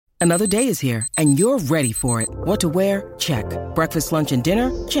Another day is here, and you're ready for it. What to wear? Check. Breakfast, lunch, and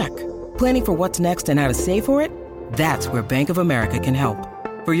dinner? Check. Planning for what's next and how to save for it? That's where Bank of America can help.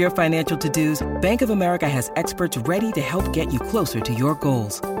 For your financial to-dos, Bank of America has experts ready to help get you closer to your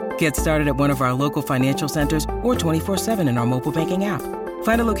goals. Get started at one of our local financial centers or 24/7 in our mobile banking app.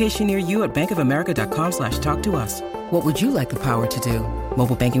 Find a location near you at bankofamerica.com/talktous. What would you like the power to do?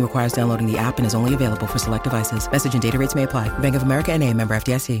 Mobile banking requires downloading the app and is only available for select devices. Message and data rates may apply. Bank of America N.A., member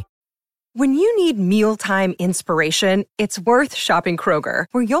FDIC. When you need mealtime inspiration, it's worth shopping Kroger,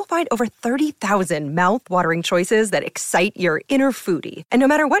 where you'll find over 30,000 mouth-watering choices that excite your inner foodie. And no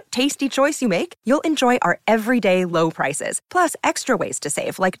matter what tasty choice you make, you'll enjoy our everyday low prices, plus extra ways to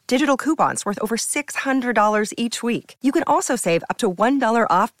save, like digital coupons worth over $600 each week. You can also save up to $1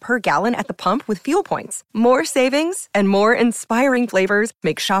 off per gallon at the pump with fuel points. More savings and more inspiring flavors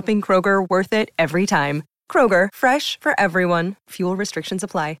make shopping Kroger worth it every time. Kroger, fresh for everyone. Fuel restrictions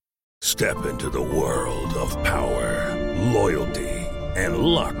apply. Step into the world of power, loyalty, and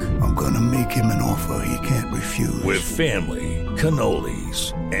luck. I'm gonna make him an offer he can't refuse. With family,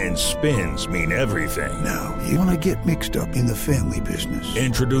 cannolis, and spins mean everything. Now, you wanna get mixed up in the family business.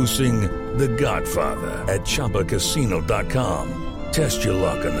 Introducing The Godfather at ChumbaCasino.com. Test your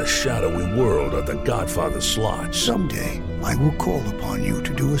luck in the shadowy world of The Godfather slot. Someday, I will call upon you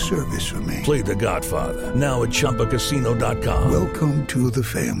to do a service for me. Play The Godfather, now at ChumbaCasino.com. Welcome to the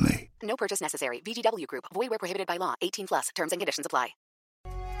family. No purchase necessary. VGW Group. Void where prohibited by law. 18 plus. Terms and conditions apply.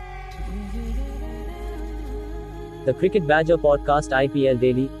 The Cricket Badger Podcast IPL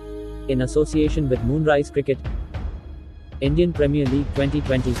Daily, in association with Moonrise Cricket, Indian Premier League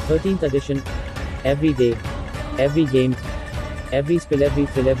 2020 13th edition. Every day, every game, every spill, every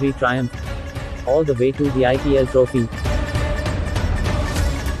thrill, every triumph, all the way to the IPL trophy.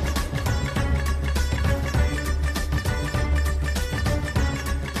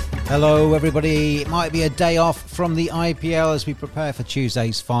 Hello everybody, it might be a day off from the IPL as we prepare for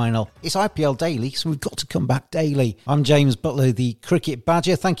Tuesday's final. It's IPL Daily, so we've got to come back daily. I'm James Butler, the Cricket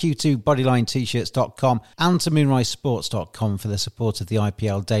Badger. Thank you to BodylineT-shirts.com and to MoonRiseSports.com for the support of the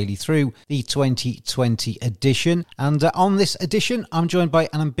IPL Daily through the 2020 edition. And on this edition, I'm joined by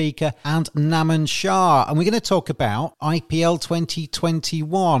Anand Beaker and Naman Shah, and we're going to talk about IPL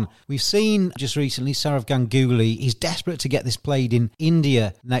 2021. We've seen just recently Sourav Ganguly is desperate to get this played in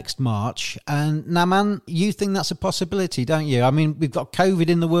India next March. And Naman, you think that's a possibility, don't you? I mean, we've got COVID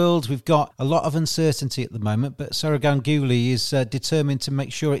in the world, we've got a lot of uncertainty at the moment, but Sourav Ganguly is determined to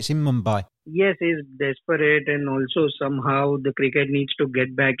make sure it's in Mumbai. Yes, he's desperate, and also somehow the cricket needs to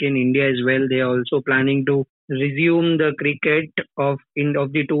get back in India as well. They are also planning to resume the cricket of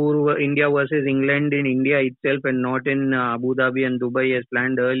the tour, India versus England in India itself and not in Abu Dhabi and Dubai as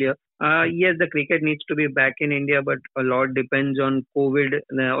planned earlier. Yes, the cricket needs to be back in India, but a lot depends on COVID.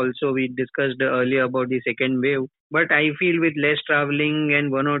 Also, we discussed earlier about the second wave. But I feel with less traveling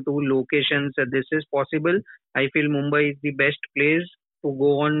and one or two locations, this is possible. I feel Mumbai is the best place to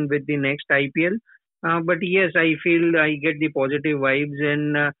go on with the next IPL. But yes, I feel I get the positive vibes,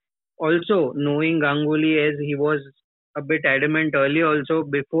 and also knowing Ganguly as he was a bit adamant earlier also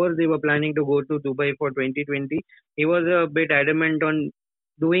before they were planning to go to Dubai for 2020. He was a bit adamant on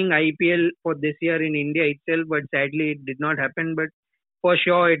doing IPL for this year in India itself, but sadly it did not happen. But for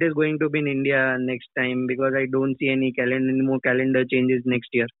sure it is going to be in India next time, because I don't see any more calendar changes next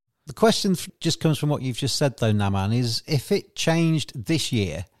year. The question just comes from what you've just said though, Naman, is if it changed this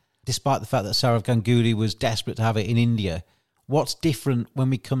year, despite the fact that Sourav Ganguly was desperate to have it in India, what's different when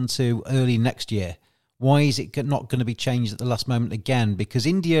we come to early next year? Why is it not going to be changed at the last moment again? Because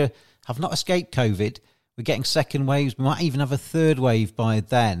India have not escaped COVID. We're getting second waves. We might even have a third wave by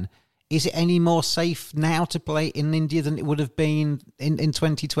then. Is it any more safe now to play in India than it would have been in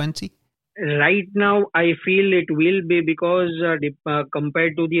 2020? Right now, I feel it will be, because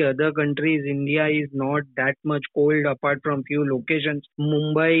compared to the other countries, India is not that much cold apart from few locations.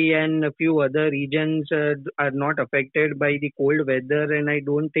 Mumbai and a few other regions are not affected by the cold weather, and I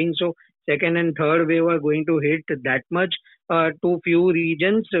don't think so. Second and third wave are going to hit that much to few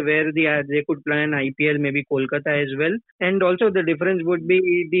regions where they could plan IPL, maybe Kolkata as well. And also the difference would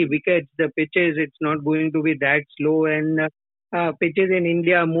be the wickets, the pitches. It's not going to be that slow, and pitches in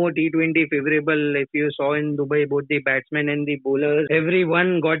India are more T20 favorable. If you saw in Dubai, both the batsmen and the bowlers,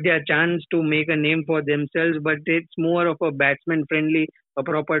 everyone got their chance to make a name for themselves, but it's more of a batsman friendly, a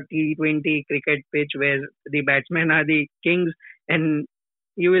proper T20 cricket pitch where the batsmen are the kings, and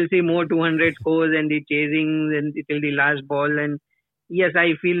you will see more 200 scores and the chasing and till the last ball. And yes,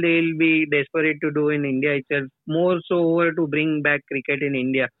 I feel they'll be desperate to do in India itself, more so over to bring back cricket in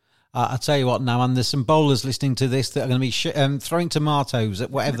India. I'll tell you what, Naman, there's some bowlers listening to this that are going to be throwing tomatoes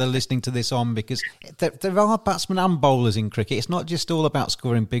at whatever they're listening to this on, because there are batsmen and bowlers in cricket. It's not just all about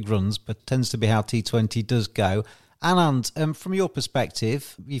scoring big runs, but tends to be how T20 does go. Anand, from your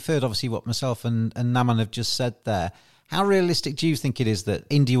perspective, you've heard obviously what myself and Naman have just said there. How realistic do you think it is that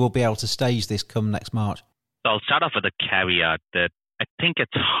India will be able to stage this come next March? So I'll start off with a caveat that I think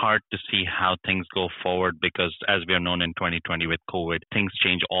it's hard to see how things go forward because, as we have known in 2020 with COVID, things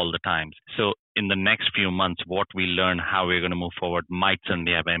change all the time. So in the next few months, what we learn, how we're going to move forward might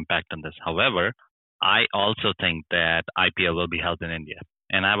certainly have an impact on this. However, I also think that IPL will be held in India.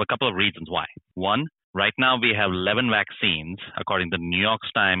 And I have a couple of reasons why. One, right now we have 11 vaccines, according to the New York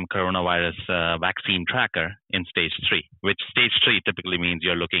Times coronavirus vaccine tracker, in stage 3, which stage 3 typically means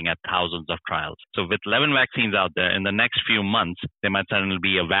you're looking at thousands of trials. So with 11 vaccines out there, in the next few months, there might suddenly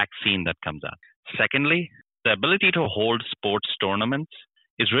be a vaccine that comes out. Secondly, the ability to hold sports tournaments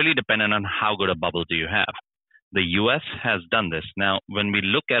is really dependent on how good a bubble do you have. The U.S. has done this. Now, when we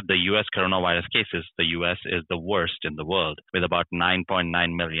look at the U.S. coronavirus cases, the U.S. is the worst in the world with about 9.9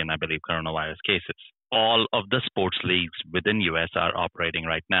 million, I believe, coronavirus cases. All of the sports leagues within U.S. are operating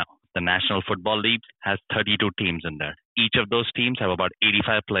right now. The National Football League has 32 teams in there. Each of those teams have about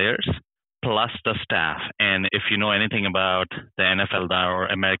 85 players plus the staff. And if you know anything about the NFL or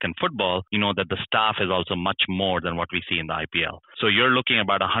American football, you know that the staff is also much more than what we see in the IPL. So you're looking at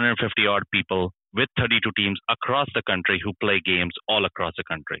about 150 odd people with 32 teams across the country who play games all across the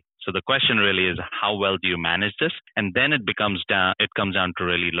country. So the question really is, how well do you manage this? And then it comes down to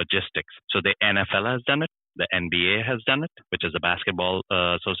really logistics. So the NFL has done it. The NBA has done it, which is the basketball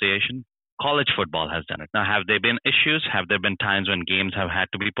association. College football has done it. Now, have there been issues? Have there been times when games have had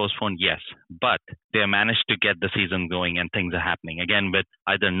to be postponed? Yes. But they managed to get the season going and things are happening. Again, with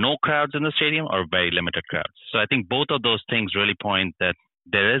either no crowds in the stadium or very limited crowds. So I think both of those things really point that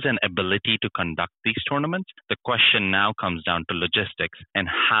there is an ability to conduct these tournaments. The question now comes down to logistics and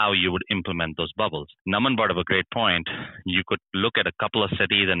how you would implement those bubbles. Naman brought up a great point. You could look at a couple of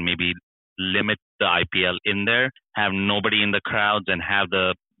cities and maybe limit the IPL in there, have nobody in the crowds and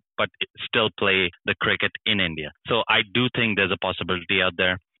but still play the cricket in India. So I do think there's a possibility out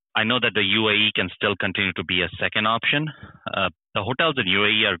there. I know that the UAE can still continue to be a second option. The hotels in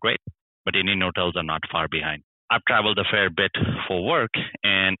UAE are great, but Indian hotels are not far behind. I've traveled a fair bit for work,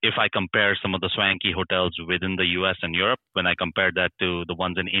 and if I compare some of the swanky hotels within the US and Europe, when I compare that to the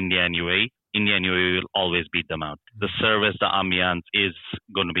ones in India and UAE will always beat them out. The service, the ambiance is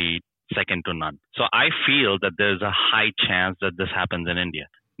going to be second to none. So I feel that there's a high chance that this happens in India.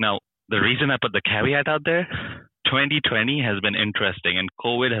 Now, the reason I put the caveat out there, 2020 has been interesting, and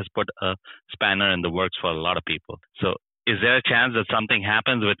COVID has put a spanner in the works for a lot of people. So is there a chance that something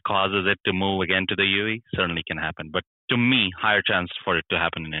happens which causes it to move again to the UAE? Certainly can happen. But to me, higher chance for it to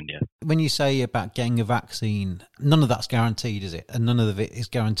happen in India. When you say about getting a vaccine, none of that's guaranteed, is it? And none of it is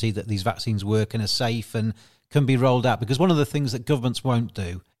guaranteed that these vaccines work and are safe and can be rolled out. Because one of the things that governments won't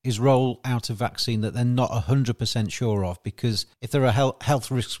do is roll out a vaccine that they're not 100% sure of. Because if there are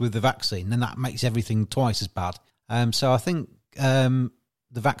health risks with the vaccine, then that makes everything twice as bad. So I think the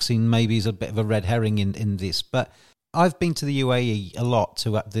vaccine maybe is a bit of a red herring in this. But I've been to the UAE a lot,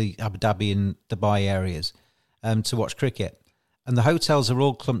 to the Abu Dhabi and Dubai areas, to watch cricket. And the hotels are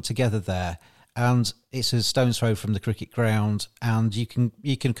all clumped together there. And it's a stone's throw from the cricket ground. And you can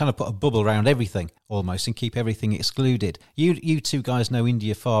kind of put a bubble around everything almost and keep everything excluded. You two guys know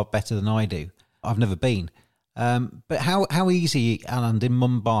India far better than I do. I've never been. But how easy, Anand, in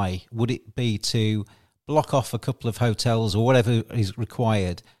Mumbai would it be to block off a couple of hotels or whatever is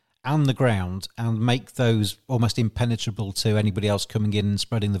required and the ground and make those almost impenetrable to anybody else coming in and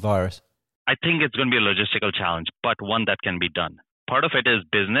spreading the virus? I think it's going to be a logistical challenge, but one that can be done. Part of it is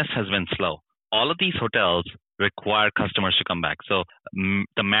business has been slow. All of these hotels require customers to come back. So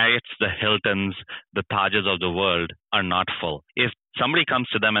the Marriotts, the Hiltons, the Tajes of the world are not full. If somebody comes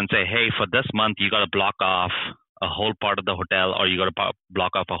to them and say, hey, for this month, you got to block off a whole part of the hotel, or you got to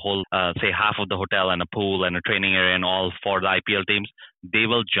block off a whole, say, half of the hotel and a pool and a training area and all for the IPL teams, they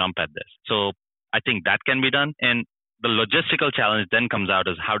will jump at this. So I think that can be done. And the logistical challenge then comes out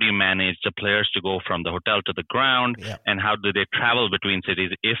is how do you manage the players to go from the hotel to the ground, and how do they travel between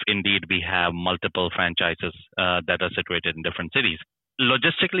cities if indeed we have multiple franchises that are situated in different cities.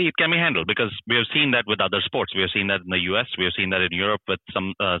 Logistically, it can be handled because we have seen that with other sports. We have seen that in the US. We have seen that in Europe with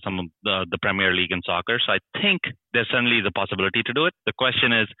some of the Premier League in soccer. So I think there certainly is a possibility to do it. The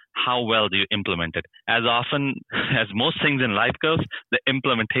question is, how well do you implement it? As often as most things in life goes, the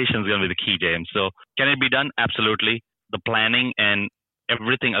implementation is going to be the key, James. So can it be done? Absolutely. The planning and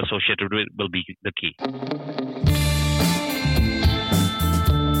everything associated with it will be the key.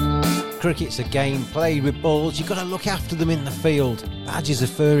 cricket's a game played with balls. You've got to look after them in the field. Badgers are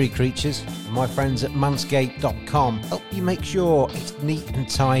furry creatures. And my friends at manscaped.com help you make sure it's neat and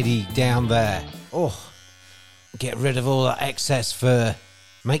tidy down there. Oh, get rid of all that excess fur.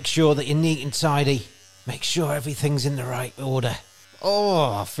 Make sure that you're neat and tidy. Make sure everything's in the right order.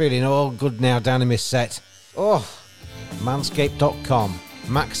 Oh, feeling all good now down in my set. Oh, manscaped.com.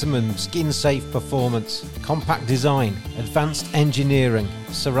 Maximum skin-safe performance, compact design, advanced engineering,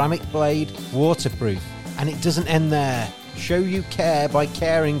 ceramic blade, waterproof. And it doesn't end there. Show you care by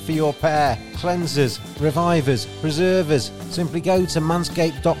caring for your pair. Cleansers, revivers, preservers. Simply go to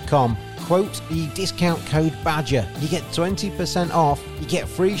manscaped.com, quote the discount code BADGER. You get 20% off, you get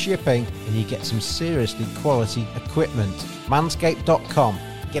free shipping, and you get some seriously quality equipment. Manscaped.com.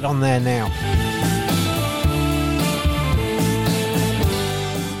 Get on there now.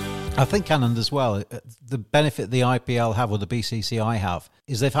 I think, Anand, as well, the benefit the IPL have, or the BCCI have,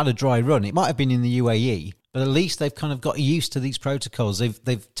 is they've had a dry run. It might have been in the UAE, but at least they've kind of got used to these protocols.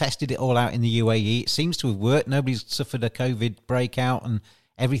 They've tested it all out in the UAE. It seems to have worked. Nobody's suffered a COVID breakout, and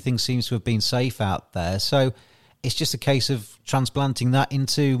everything seems to have been safe out there. So it's just a case of transplanting that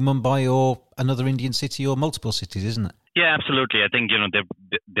into Mumbai or another Indian city or multiple cities, isn't it? Yeah, absolutely. I think,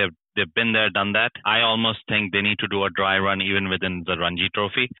 they've been there, done that. I almost think they need to do a dry run even within the Ranji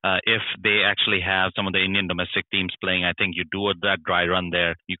Trophy. If they actually have some of the Indian domestic teams playing, I think you do that dry run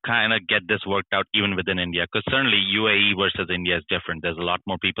there. You kind of get this worked out even within India, because certainly UAE versus India is different. There's a lot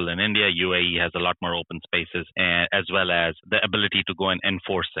more people in India. UAE has a lot more open spaces, and as well as the ability to go and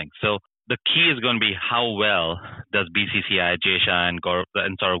enforce things. So the key is going to be how well does BCCI, Jay Shah and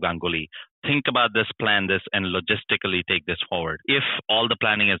Sourav Ganguly think about this, plan this, and logistically take this forward. If all the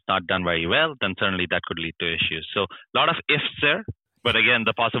planning is not done very well, then certainly that could lead to issues. So a lot of ifs there. But again,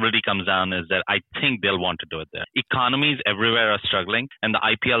 the possibility comes down is that I think they'll want to do it there. Economies everywhere are struggling, and the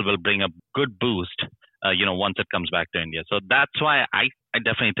IPL will bring a good boost, once it comes back to India. So that's why I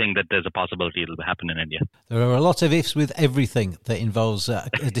definitely think that there's a possibility it'll happen in India. There are a lot of ifs with everything that involves a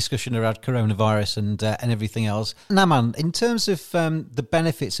discussion around coronavirus and everything else. Naman, in terms of the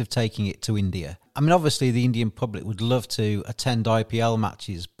benefits of taking it to India, I mean, obviously the Indian public would love to attend IPL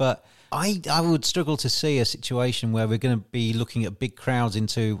matches, but I would struggle to see a situation where we're going to be looking at big crowds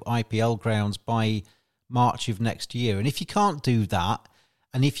into IPL grounds by March of next year. And if you can't do that,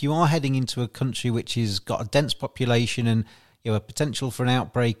 and if you are heading into a country which has got a dense population and a potential for an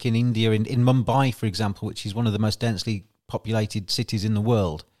outbreak in India, in Mumbai, for example, which is one of the most densely populated cities in the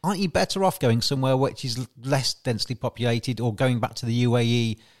world, aren't you better off going somewhere which is less densely populated, or going back to the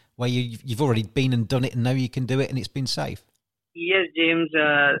UAE where you've already been and done it and know you can do it and it's been safe? Yes, James,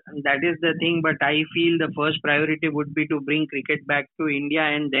 that is the thing. But I feel the first priority would be to bring cricket back to India,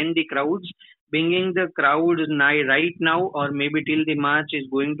 and then the crowds. Bringing the crowds right now or maybe till the March is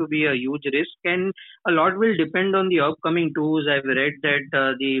going to be a huge risk, and a lot will depend on the upcoming tours. I've read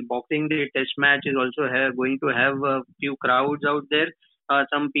that the Boxing Day Test match is also going to have a few crowds out there.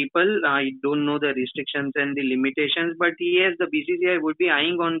 Some people, I don't know the restrictions and the limitations, but yes, the BCCI would be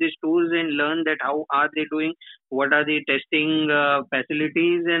eyeing on these tours and learn that how are they doing, what are the testing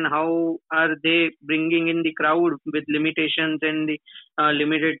facilities, and how are they bringing in the crowd with limitations and the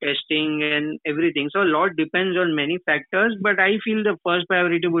limited testing and everything. So a lot depends on many factors, but I feel the first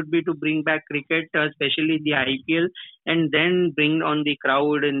priority would be to bring back cricket, especially the IPL, and then bring on the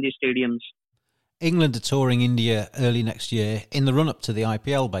crowd in the stadiums. England are touring India early next year in the run-up to the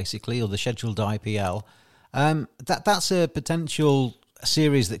IPL, basically, or the scheduled IPL. That's a potential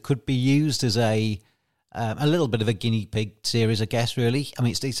series that could be used as a little bit of a guinea pig series, I guess, really. I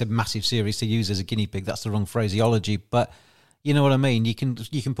mean, it's a massive series to use as a guinea pig. That's the wrong phraseology, but you know what I mean. You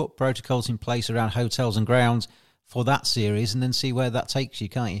can put protocols in place around hotels and grounds for that series and then see where that takes you,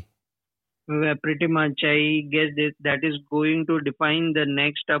 can't you? Pretty much. I guess that is going to define the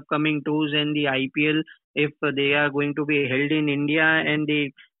next upcoming tours and the IPL, if they are going to be held in India. And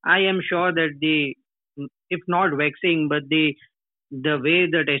I am sure that if not vexing, but the way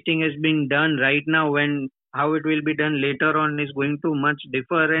the testing has been done right now and how it will be done later on is going to much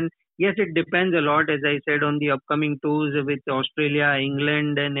differ. And yes, it depends a lot, as I said, on the upcoming tours with Australia,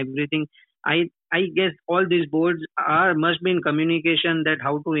 England and everything. I guess all these boards must be in communication that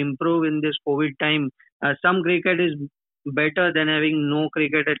how to improve in this COVID time. Some cricket is better than having no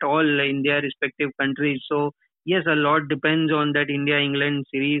cricket at all in their respective countries. So yes, a lot depends on that India-England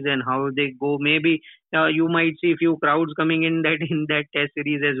series and how they go. Maybe you might see a few crowds coming in that test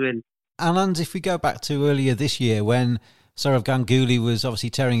series as well. Anand, if we go back to earlier this year when Sourav Ganguly was obviously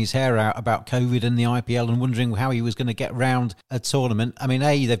tearing his hair out about COVID and the IPL and wondering how he was going to get round a tournament. I mean,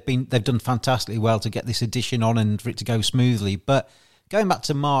 they've done fantastically well to get this edition on and for it to go smoothly. But going back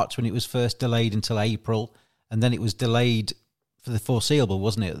to March when it was first delayed until April, and then it was delayed for the foreseeable,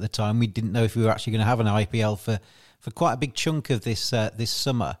 wasn't it, at the time? We didn't know if we were actually going to have an IPL for quite a big chunk of this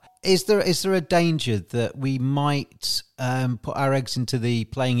summer. Is there a danger that we might put our eggs into the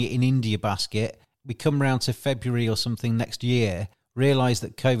playing it in India basket? We come round to February or something next year, realise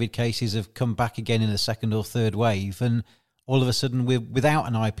that COVID cases have come back again in a second or third wave, and all of a sudden we're without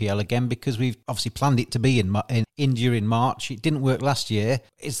an IPL again because we've obviously planned it to be in India in March. It didn't work last year.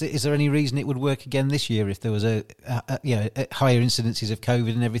 Is there any reason it would work again this year if there was a higher incidences of COVID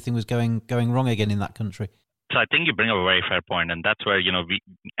and everything was going wrong again in that country? So I think you bring up a very fair point, and that's where,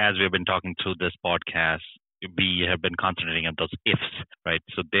 as we've been talking through this podcast, we have been concentrating on those ifs, right?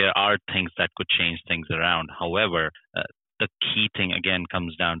 So there are things that could change things around. However, the key thing again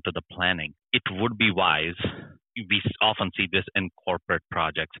comes down to the planning. It would be wise. We often see this in corporate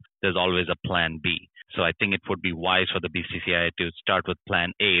projects. There's always a plan B. So I think it would be wise for the BCCI to start with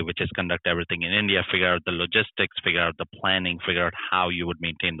plan A, which is conduct everything in India, figure out the logistics, figure out the planning, figure out how you would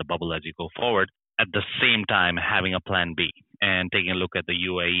maintain the bubble as you go forward. At the same time, having a plan B and taking a look at the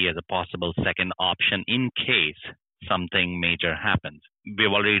UAE as a possible second option in case something major happens.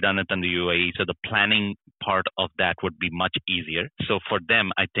 We've already done it in the UAE, so the planning part of that would be much easier. So for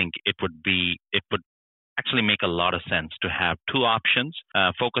them, I think it would actually make a lot of sense to have two options.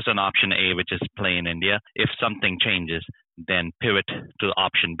 Focus on option A, which is play in India. If something changes, then pivot to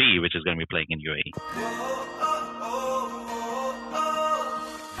option B, which is going to be playing in UAE.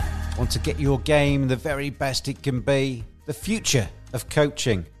 Want to get your game the very best it can be? The future of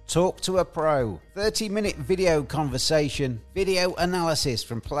coaching. Talk to a pro. 30-minute video conversation. Video analysis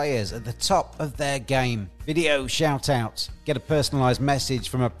from players at the top of their game. Video shout-outs. Get a personalised message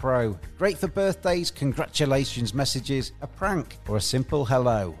from a pro. Great for birthdays, congratulations messages, a prank, or a simple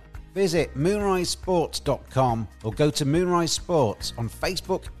hello. Visit moonrisesports.com or go to Moonrise Sports on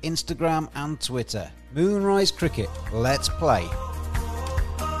Facebook, Instagram and Twitter. Moonrise Cricket. Let's play.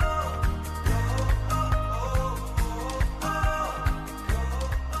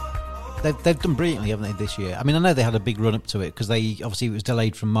 They've done brilliantly, haven't they, this year? I mean, I know they had a big run up to it because it was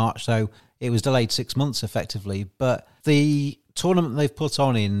delayed from March, so it was delayed 6 months effectively. But the tournament they've put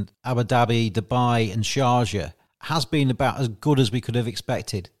on in Abu Dhabi, Dubai and Sharjah has been about as good as we could have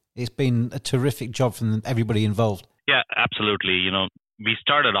expected. It's been a terrific job from everybody involved. Yeah, absolutely. We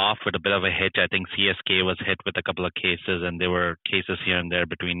started off with a bit of a hitch. I think CSK was hit with a couple of cases, and there were cases here and there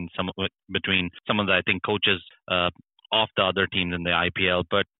between some of the, I think, coaches of the other teams in the IPL.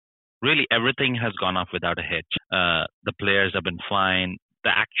 But really, everything has gone off without a hitch. The players have been fine.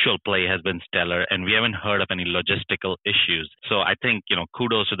 The actual play has been stellar, and we haven't heard of any logistical issues. So I think,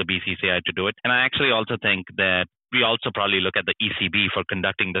 kudos to the BCCI to do it. And I actually also think that we also probably look at the ECB for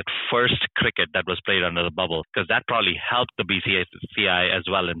conducting the first cricket that was played under the bubble, because that probably helped the BCCI as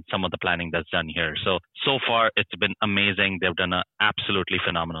well in some of the planning that's done here. So far, it's been amazing. They've done an absolutely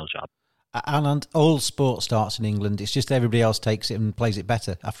phenomenal job. And all sport starts in England. It's just everybody else takes it and plays it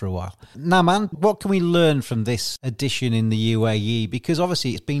better after a while. Now, man, what can we learn from this edition in the UAE? Because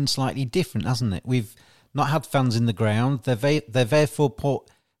obviously it's been slightly different, hasn't it? We've not had fans in the ground. They've therefore put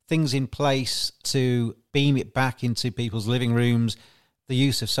things in place to beam it back into people's living rooms. The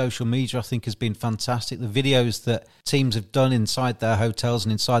use of social media, I think, has been fantastic. The videos that teams have done inside their hotels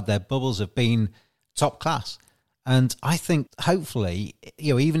and inside their bubbles have been top class. And I think hopefully,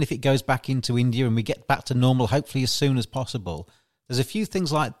 even if it goes back into India and we get back to normal, hopefully as soon as possible, there's a few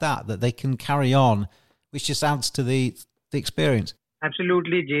things like that they can carry on, which just adds to the experience.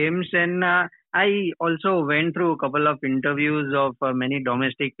 Absolutely, James. And I also went through a couple of interviews of many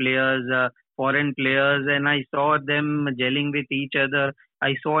domestic players, foreign players, and I saw them gelling with each other.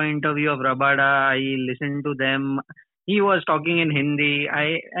 I saw an interview of Rabada. I listened to them. He was talking in Hindi.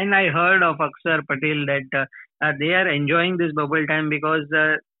 I heard of Akshar Patel that they are enjoying this bubble time because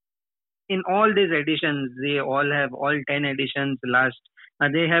in all these editions, they all 10 editions last,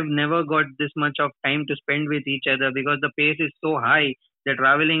 they have never got this much of time to spend with each other because the pace is so high. They're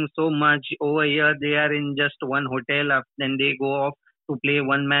traveling so much. Over here, they are in just one hotel, then they go off to play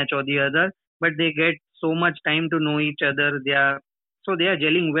one match or the other, but they get so much time to know each other. They are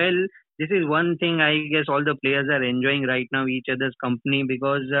gelling well. This is one thing I guess all the players are enjoying right now, each other's company,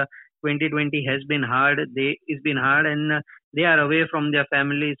 because 2020 has been hard. It's been hard, and they are away from their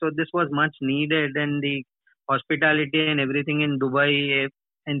family. So this was much needed, and the hospitality and everything in Dubai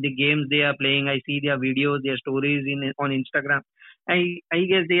and the games they are playing. I see their videos, their stories on Instagram. I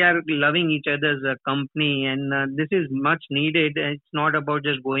guess they are loving each other's company, and this is much needed. It's not about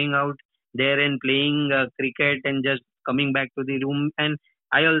just going out there and playing cricket and just coming back to the room. And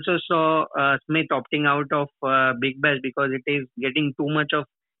I also saw Smith opting out of Big Bash because it is getting too much of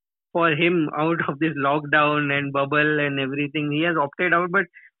for him out of this lockdown and bubble and everything. He has opted out, but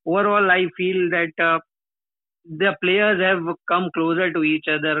overall, I feel that the players have come closer to each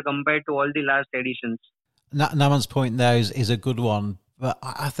other compared to all the last editions. Naman's point there is a good one, but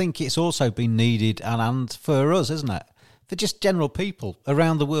I think it's also been needed and for us, isn't it? For just general people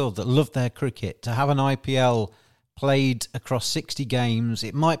around the world that love their cricket, to have an IPL played across 60 games.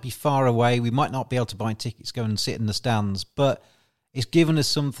 It might be far away. We might not be able to buy tickets, go and sit in the stands, but it's given us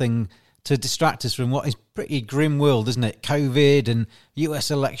something to distract us from what is pretty grim world, isn't it? COVID and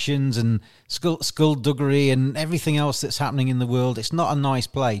US elections and skullduggery and everything else that's happening in the world. It's not a nice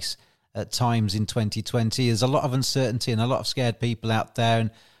place at times in 2020. There's a lot of uncertainty and a lot of scared people out there.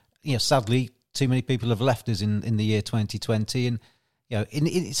 And, sadly, too many people have left us in the year 2020. And, in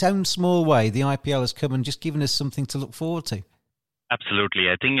its own small way, the IPL has come and just given us something to look forward to. Absolutely.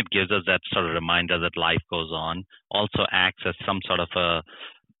 I think it gives us that sort of reminder that life goes on, also acts as some sort of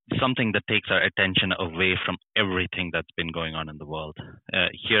something that takes our attention away from everything that's been going on in the world.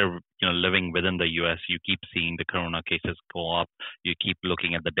 Here, living within the US, you keep seeing the corona cases go up. You keep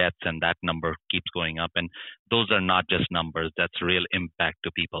looking at the deaths, and that number keeps going up. And those are not just numbers. That's real impact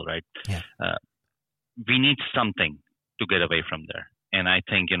to people, right? Yeah. We need something to get away from there. And I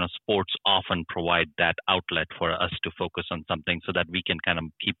think, sports often provide that outlet for us to focus on something so that we can kind of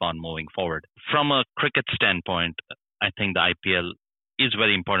keep on moving forward. From a cricket standpoint, I think the IPL is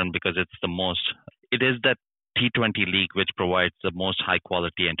very important because it is that T20 league which provides the most high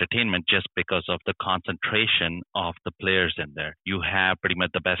quality entertainment just because of the concentration of the players in there. You have pretty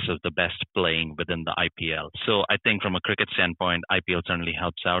much the best of the best playing within the IPL. So I think from a cricket standpoint, IPL certainly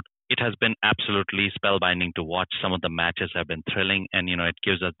helps out. It has been absolutely spellbinding to watch. Some of the matches have been thrilling, and it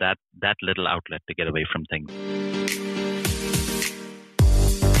gives us that little outlet to get away from things.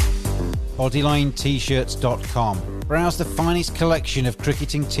 BodylineT-shirts.com. Browse the finest collection of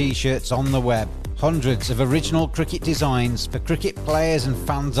cricketing t-shirts on the web. Hundreds of original cricket designs for cricket players and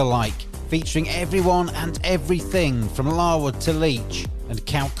fans alike, featuring everyone and everything from Larwood to Leach and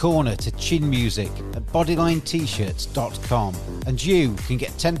Cow Corner to chin music at BodylineT-shirts.com. And you can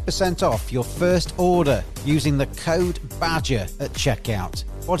get 10% off your first order using the code BADGER at checkout.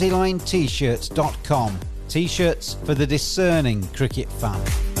 BodylineT-shirts.com. T-shirts for the discerning cricket fan.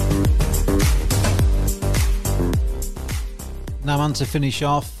 Naman, to finish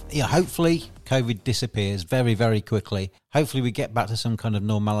off, hopefully COVID disappears very, very quickly. Hopefully we get back to some kind of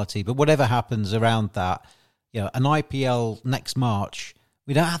normality. But whatever happens around that, an IPL next March,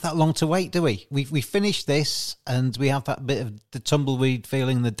 we don't have that long to wait, do we? We finish this and we have that bit of the tumbleweed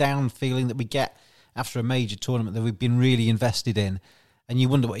feeling, the down feeling that we get after a major tournament that we've been really invested in. And you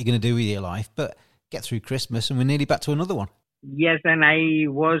wonder what you're going to do with your life. But get through Christmas and we're nearly back to another one. Yes, and I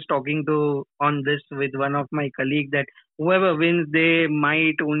was talking on this with one of my colleagues that whoever wins, they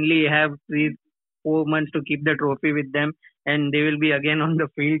might only have 3-4 months to keep the trophy with them, and they will be again on the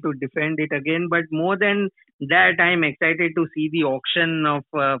field to defend it again. But more than that, I'm excited to see the auction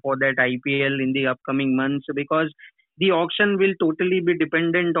for that IPL in the upcoming months, because the auction will totally be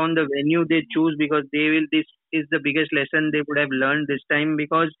dependent on the venue they choose, because this is the biggest lesson they would have learned this time,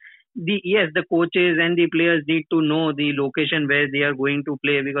 because the coaches and the players need to know the location where they are going to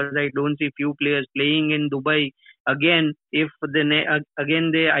play, because I don't see few players playing in Dubai again if the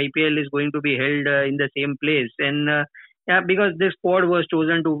IPL is going to be held in the same place. And because this squad was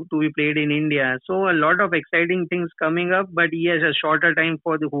chosen to be played in India. So a lot of exciting things coming up, but yes, a shorter time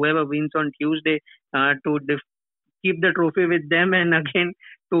for whoever wins on Tuesday to keep the trophy with them, and again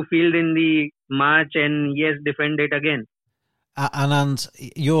to field in the March and defend it again. And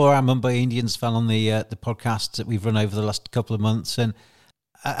you're our Mumbai Indians fan on the podcast that we've run over the last couple of months. And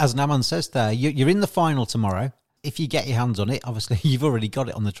as Naman says there, you're in the final tomorrow. If you get your hands on it, obviously you've already got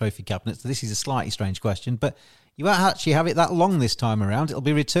it on the trophy cabinet. So this is a slightly strange question, but you won't actually have it that long this time around. It'll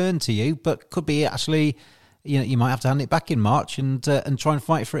be returned to you, but could be actually, you might have to hand it back in March and try and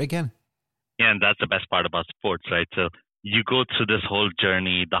fight for it again. Yeah, and that's the best part about sports, right? So you go through this whole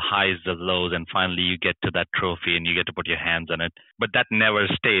journey, the highs, the lows, and finally you get to that trophy and you get to put your hands on it. But that never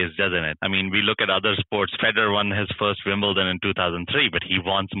stays, doesn't it? I mean, we look at other sports. Federer won his first Wimbledon in 2003, but he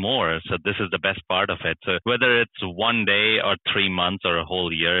wants more. So this is the best part of it. So whether it's one day or 3 months or a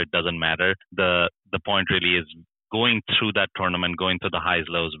whole year, it doesn't matter. The point really is going through that tournament, going through the highs,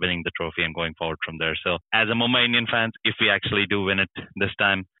 lows, winning the trophy and going forward from there. So as a Mumbai Indian fans, if we actually do win it this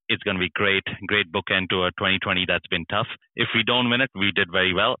time, it's going to be great bookend to a 2020 that's been tough. If we don't win it, we did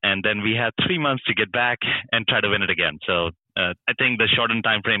very well. And then we have 3 months to get back and try to win it again. So I think the shortened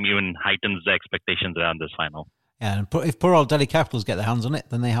time frame even heightens the expectations around this final. Yeah, and if poor old Delhi Capitals get their hands on it,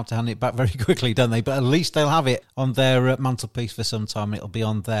 then they have to hand it back very quickly, don't they? But at least they'll have it on their mantelpiece for some time. It'll be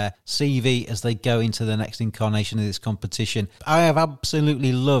on their CV as they go into the next incarnation of this competition. I have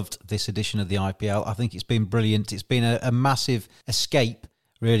absolutely loved this edition of the IPL. I think it's been brilliant. It's been a massive escape,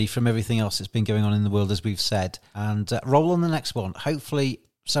 really, from everything else that's been going on in the world, as we've said. And roll on the next one. Hopefully,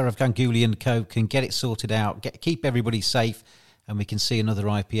 Sourav Ganguly and co can get it sorted out, keep everybody safe, and we can see another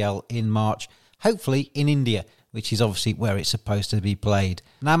IPL in March, hopefully in India, which is obviously where it's supposed to be played.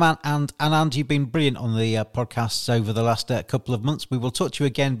 Naman and Anand, you've been brilliant on the podcasts over the last couple of months. We will talk to you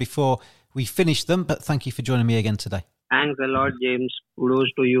again before we finish them, but thank you for joining me again today. Thanks a lot, James. Kudos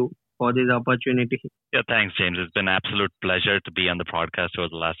to you for this opportunity. Yeah, thanks, James. It's been an absolute pleasure to be on the podcast over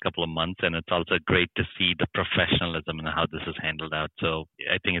the last couple of months, and it's also great to see the professionalism and how this is handled out. So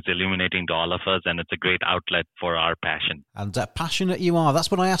I think it's illuminating to all of us, and it's a great outlet for our passion. And passionate you are.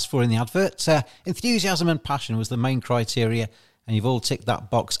 That's what I asked for in the advert. Enthusiasm and passion was the main criteria, and you've all ticked that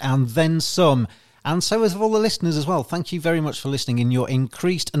box, and then some. And so have all the listeners as well. Thank you very much for listening in your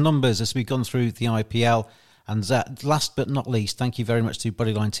increased numbers as we've gone through the IPL. And last but not least, thank you very much to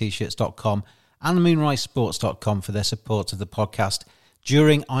BodylineT-shirts.com and MoonRiseSports.com for their support of the podcast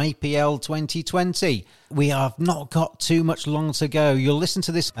during IPL 2020. We have not got too much long to go. You'll listen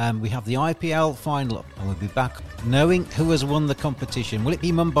to this. We have the IPL final up, and we'll be back knowing who has won the competition. Will it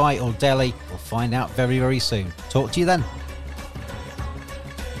be Mumbai or Delhi? We'll find out very, very soon. Talk to you then.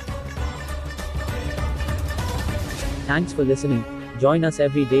 Thanks for listening. Join us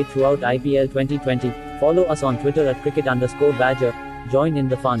every day throughout IPL 2020. Follow us on Twitter at cricket_badger. Join in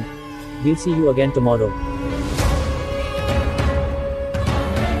the fun. We'll see you again tomorrow.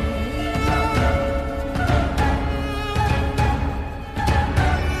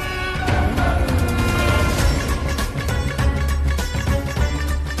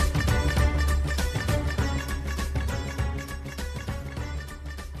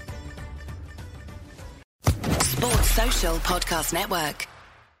 Sports Social Podcast Network.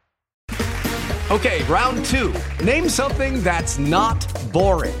 Okay, round two. Name something that's not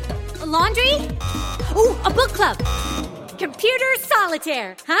boring. A laundry? Ooh, a book club. Computer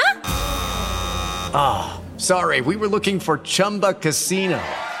solitaire, huh? Ah, sorry, we were looking for Chumba Casino.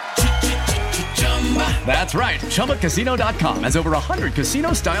 That's right, ChumbaCasino.com has over 100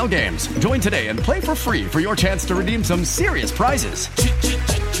 casino-style games. Join today and play for free for your chance to redeem some serious prizes.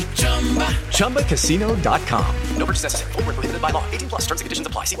 ChumbaCasino.com. No purchase necessary. Void where prohibited by law. 18+ terms and conditions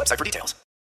apply. See website for details.